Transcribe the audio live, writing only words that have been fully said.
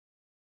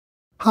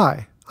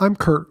Hi, I'm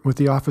Kurt with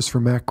the Office for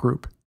Mac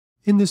Group.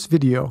 In this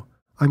video,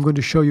 I'm going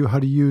to show you how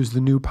to use the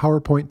new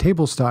PowerPoint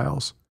table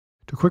styles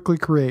to quickly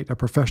create a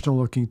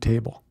professional-looking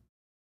table.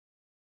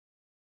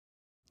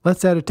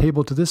 Let's add a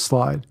table to this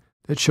slide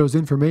that shows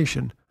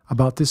information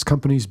about this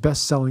company's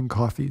best-selling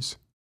coffees.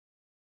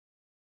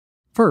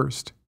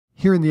 First,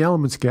 here in the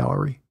Elements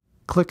Gallery,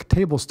 click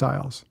Table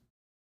Styles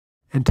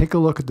and take a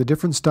look at the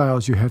different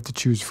styles you have to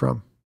choose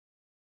from.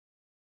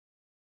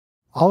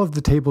 All of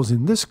the tables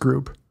in this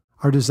group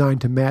are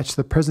designed to match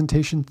the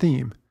presentation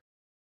theme.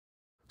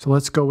 So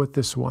let's go with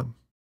this one.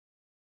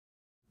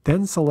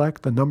 Then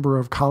select the number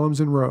of columns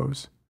and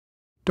rows.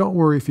 Don't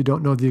worry if you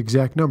don't know the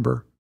exact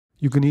number.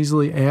 You can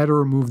easily add or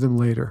remove them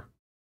later.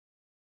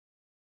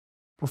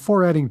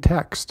 Before adding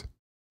text,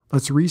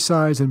 let's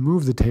resize and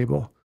move the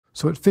table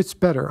so it fits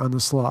better on the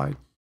slide.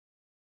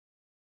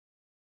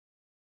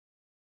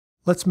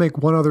 Let's make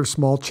one other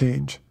small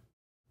change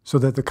so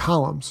that the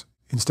columns,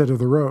 instead of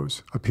the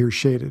rows, appear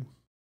shaded.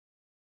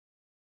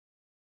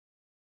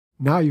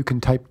 Now you can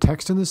type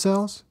text in the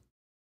cells,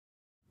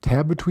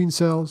 tab between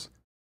cells,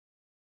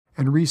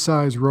 and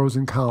resize rows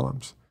and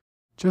columns,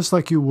 just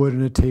like you would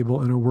in a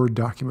table in a Word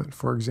document,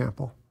 for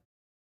example.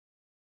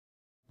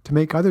 To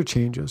make other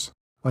changes,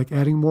 like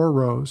adding more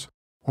rows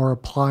or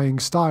applying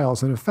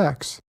styles and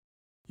effects,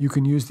 you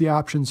can use the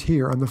options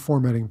here on the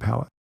formatting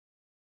palette.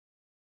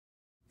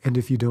 And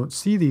if you don't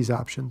see these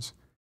options,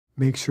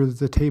 make sure that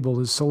the table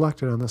is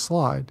selected on the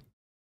slide.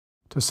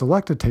 To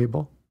select a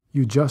table,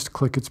 you just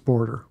click its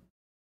border.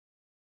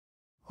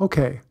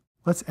 Okay,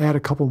 let's add a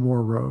couple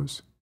more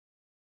rows.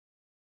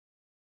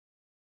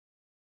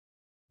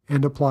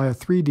 And apply a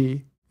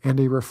 3D and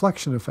a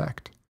reflection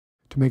effect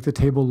to make the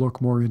table look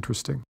more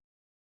interesting.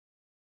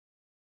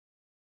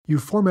 You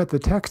format the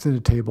text in a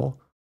table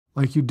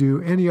like you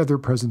do any other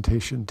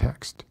presentation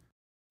text.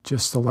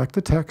 Just select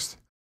the text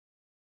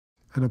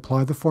and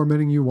apply the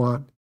formatting you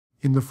want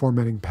in the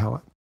formatting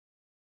palette.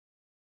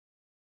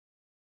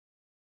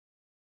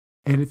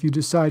 And if you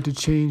decide to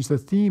change the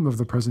theme of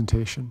the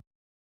presentation,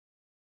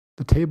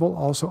 the table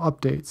also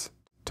updates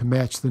to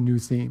match the new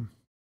theme.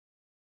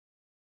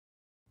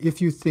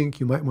 If you think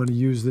you might want to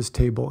use this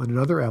table in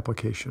another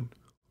application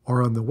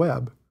or on the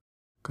web,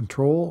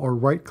 Control or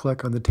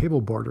right-click on the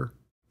table border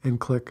and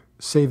click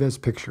Save as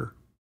Picture.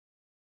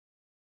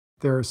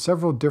 There are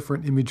several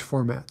different image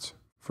formats,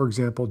 for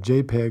example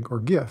JPEG or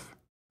GIF,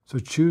 so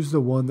choose the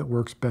one that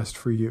works best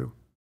for you.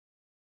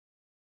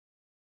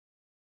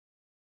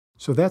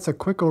 So that's a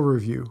quick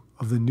overview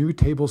of the new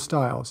table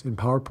styles in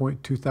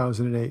PowerPoint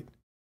 2008.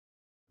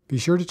 Be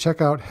sure to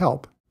check out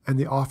Help and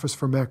the Office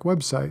for Mac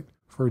website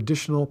for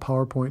additional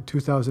PowerPoint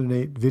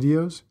 2008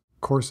 videos,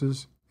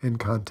 courses, and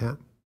content.